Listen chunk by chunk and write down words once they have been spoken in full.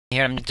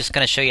Here I'm just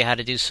going to show you how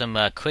to do some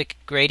quick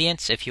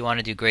gradients if you want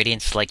to do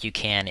gradients like you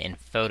can in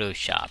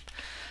Photoshop.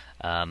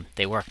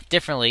 They work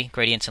differently.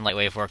 Gradients in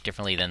Lightwave work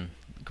differently than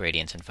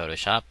gradients in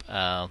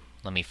Photoshop.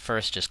 Let me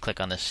first just click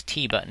on this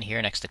T button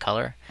here next to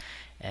color,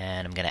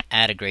 and I'm going to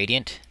add a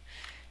gradient.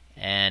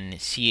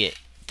 And see, it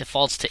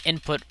defaults to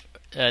input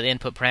the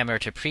input parameter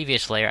to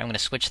previous layer. I'm going to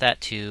switch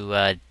that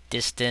to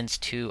distance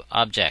to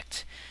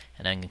object,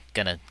 and I'm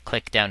going to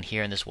click down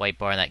here in this white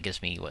bar, and that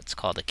gives me what's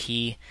called a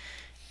key.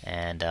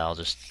 And I'll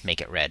just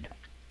make it red.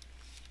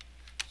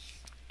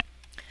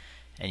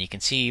 And you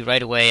can see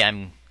right away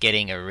I'm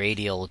getting a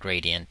radial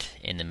gradient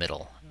in the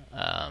middle.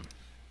 Let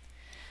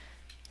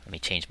me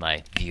change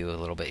my view a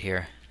little bit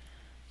here.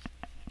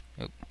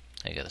 Oop,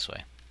 I go this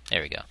way.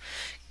 There we go.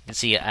 You can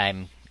see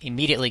I'm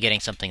immediately getting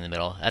something in the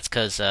middle. That's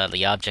because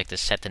the object is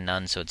set to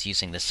none, so it's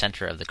using the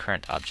center of the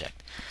current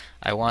object.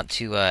 I want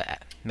to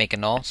make a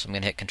null, so I'm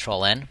going to hit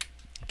Control N.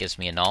 It gives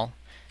me a null.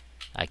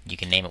 You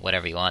can name it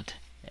whatever you want.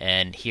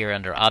 And here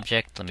under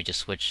Object, let me just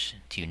switch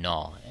to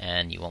Null,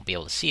 and you won't be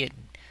able to see it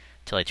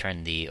until I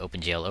turn the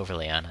OpenGL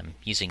overlay on. I'm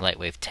using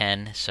Lightwave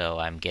 10, so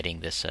I'm getting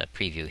this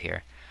preview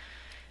here.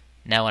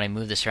 Now when I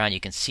move this around, you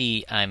can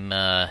see I'm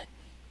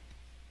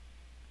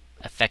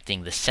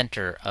affecting the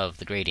center of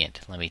the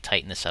gradient. Let me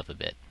tighten this up a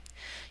bit.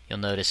 You'll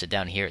notice that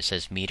down here it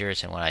says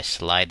meters, and when I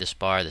slide this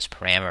bar, this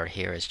parameter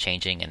here is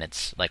changing, and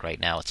it's like right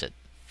now it's at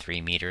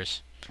 3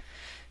 meters.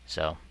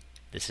 So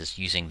this is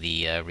using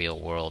the real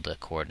world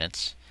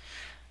coordinates.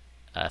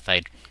 If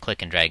I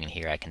click and drag in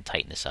here, I can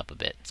tighten this up a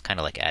bit. It's kind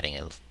of like adding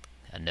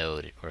a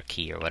node or a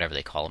key or whatever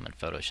they call them in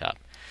Photoshop.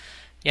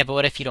 Yeah, but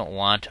what if you don't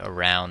want a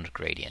round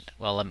gradient?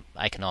 Well,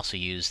 I can also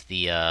use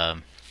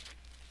the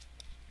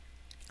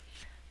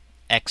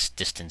x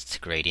distance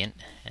gradient,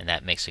 and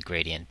that makes a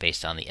gradient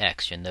based on the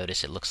x. You'll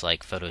notice it looks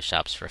like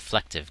Photoshop's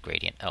reflective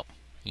gradient. Oh,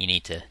 you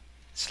need to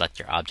select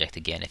your object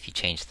again if you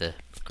change the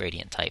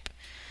gradient type.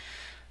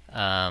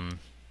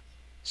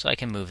 So I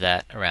can move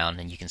that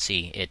around, and you can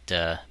see it.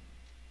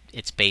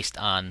 It's based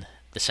on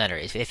the center.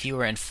 If you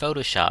were in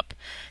Photoshop,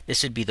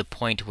 this would be the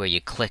point where you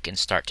click and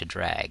start to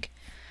drag.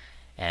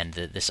 And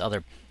this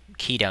other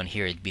key down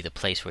here would be the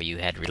place where you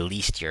had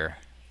released your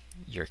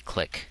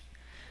click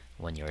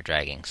when you were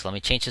dragging. So let me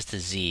change this to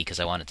Z because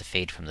I want it to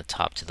fade from the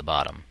top to the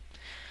bottom.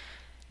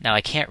 Now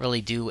I can't really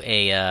do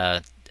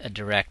a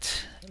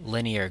direct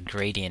linear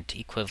gradient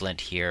equivalent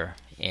here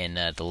in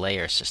the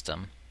layer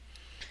system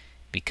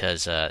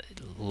because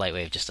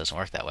Lightwave just doesn't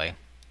work that way.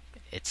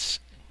 It's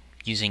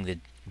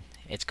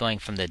going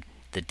from the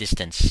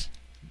distance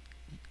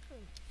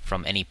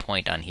from any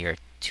point on here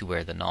to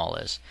where the null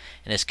is.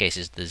 In this case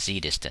is the Z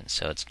distance,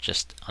 so it's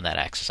just on that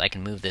axis. I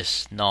can move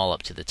this null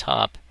up to the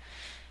top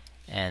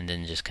and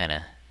then just kind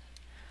of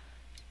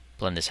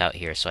blend this out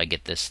here so I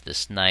get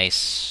this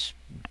nice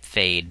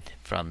fade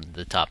from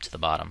the top to the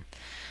bottom.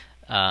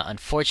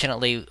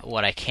 Unfortunately,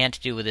 what I can't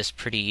do with this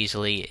pretty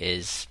easily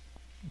is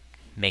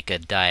make a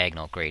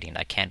diagonal gradient.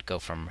 I can't go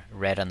from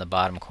red on the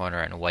bottom corner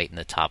and white in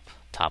the top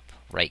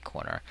right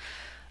corner.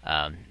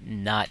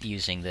 Not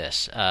using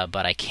this,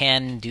 but I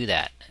can do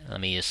that. Let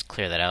me just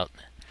clear that out.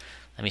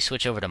 Let me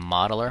switch over to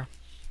Modeler,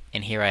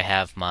 and here I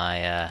have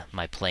my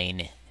my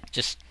plane,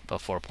 just a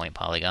 4-point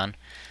polygon.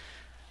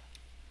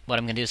 What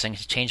I'm going to do is I'm going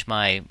to change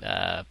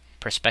my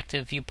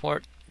perspective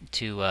viewport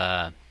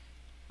to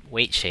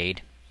weight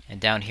shade,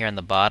 and down here on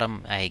the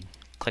bottom I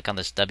click on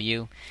this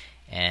W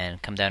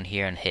and come down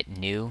here and hit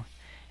New,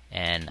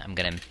 and I'm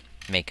going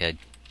to make a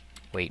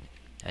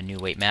new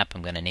weight map.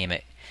 I'm going to name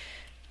it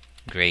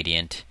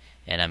gradient,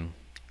 and I'm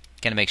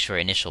going to make sure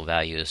initial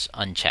value is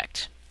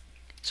unchecked.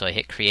 So I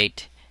hit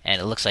create,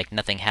 and it looks like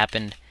nothing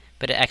happened,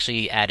 but it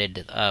actually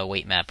added a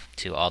weight map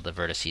to all the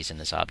vertices in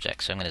this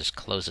object. So I'm going to just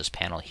close this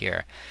panel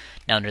here.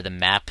 Now under the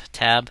map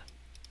tab,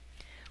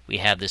 we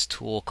have this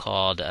tool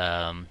called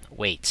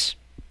weights,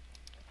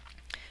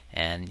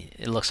 and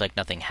it looks like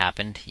nothing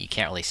happened. You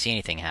can't really see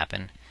anything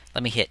happen.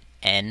 Let me hit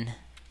N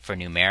for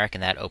numeric,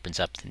 and that opens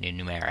up the new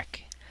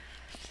numeric.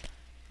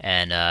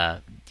 And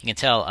you can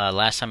tell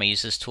last time I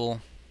used this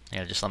tool,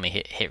 just let me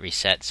hit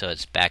reset so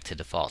it's back to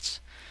defaults.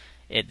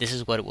 This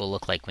is what it will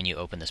look like when you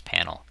open this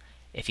panel.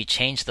 If you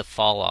change the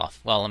fall off,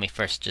 well, let me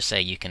first just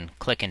say you can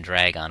click and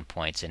drag on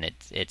points, and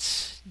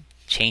it's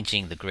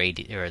changing the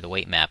grade or the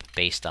weight map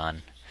based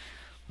on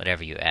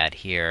whatever you add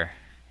here.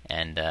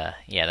 And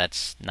yeah,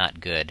 that's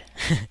not good.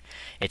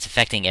 It's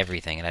affecting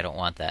everything, and I don't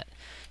want that.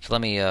 So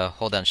let me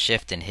hold down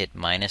Shift and hit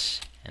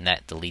minus, and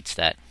that deletes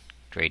that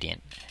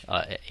gradient.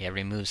 It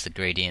removes the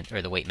gradient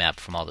or the weight map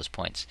from all those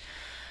points.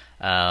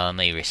 Let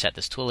me reset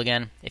this tool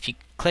again. If you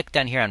click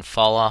down here on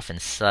fall off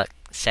and set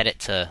it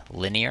to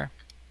linear,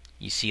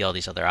 you see all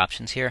these other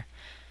options here.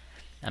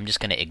 I'm just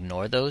going to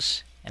ignore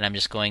those, and I'm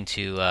just going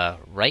to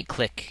right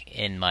click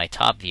in my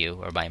top view,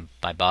 or my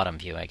bottom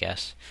view I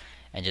guess,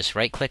 and just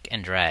right click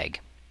and drag,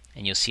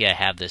 and you'll see I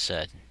have this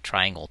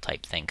triangle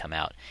type thing come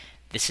out.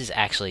 This is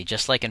actually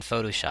just like in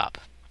Photoshop.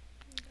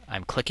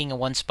 I'm clicking in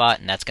one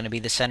spot, and that's going to be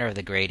the center of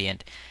the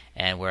gradient,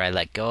 and where I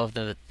let go of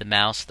the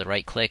mouse, the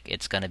right click,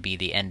 it's going to be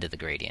the end of the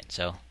gradient.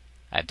 So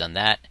I've done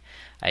that.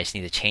 I just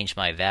need to change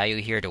my value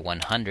here to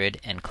 100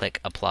 and click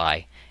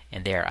apply,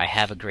 and there I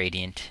have a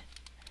gradient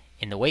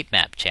in the weight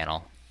map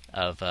channel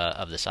of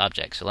this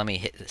object. So let me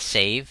hit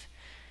save,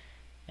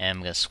 and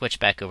I'm going to switch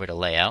back over to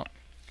layout,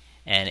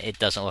 and it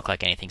doesn't look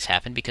like anything's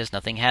happened because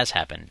nothing has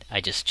happened.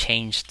 I just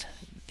changed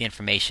the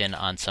information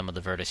on some of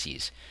the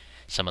vertices,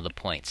 some of the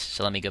points.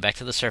 So let me go back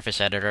to the surface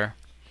editor,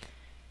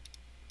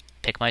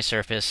 pick my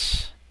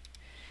surface,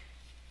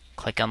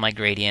 click on my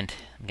gradient.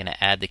 I'm going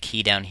to add the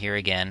key down here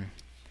again,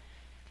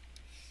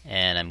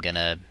 and I'm going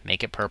to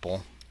make it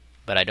purple,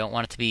 but I don't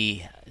want it to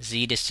be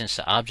z distance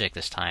to object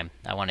this time.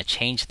 I want to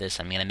change this.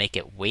 I'm going to make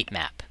it weight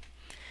map,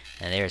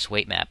 and there's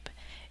weight map.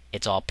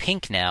 It's all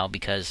pink now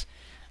because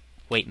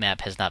weight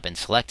map has not been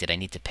selected. I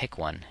need to pick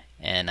one,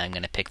 and I'm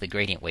going to pick the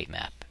gradient weight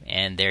map,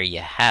 and there you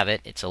have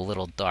it. It's a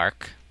little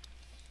dark,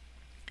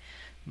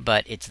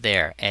 but it's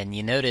there. And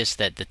you notice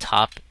that the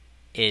top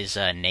is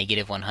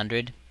negative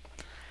 100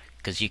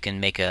 because you can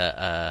make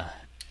a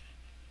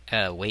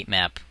weight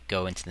map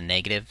go into the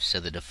negative, so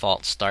the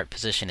default start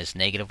position is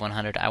negative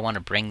 100. I want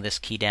to bring this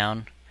key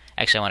down.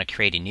 Actually, I want to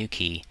create a new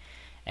key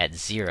at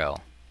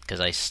 0 because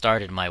I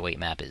started my weight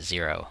map at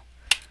 0.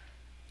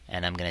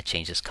 And I'm going to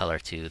change this color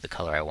to the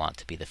color I want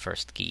to be the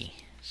first key.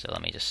 So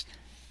let me just,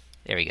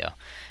 there we go.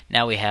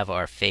 Now we have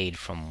our fade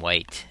from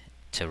white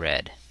to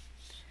red.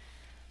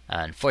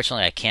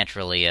 Unfortunately, I can't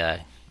really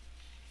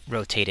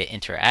rotate it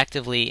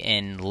interactively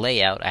in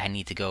layout. I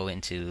need to go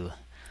into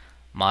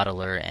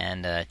modeler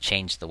and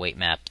change the weight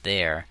map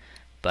there.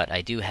 But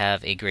I do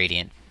have a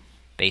gradient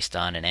based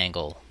on an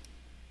angle.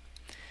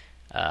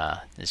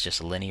 It's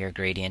just a linear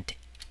gradient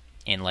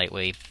in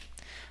Lightwave.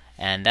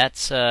 And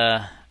that's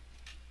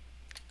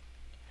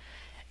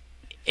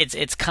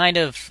it's kind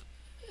of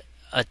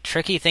a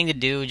tricky thing to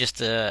do.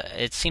 Just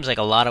it seems like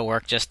a lot of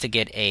work just to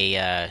get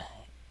a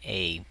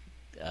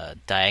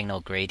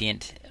diagonal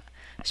gradient,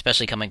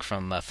 especially coming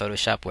from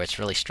Photoshop where it's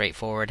really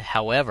straightforward.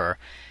 However,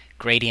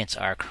 gradients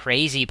are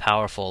crazy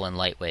powerful in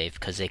Lightwave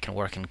because they can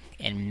work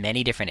in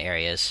many different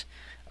areas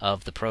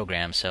of the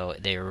program, so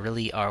they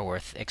really are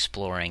worth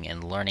exploring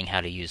and learning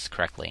how to use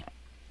correctly.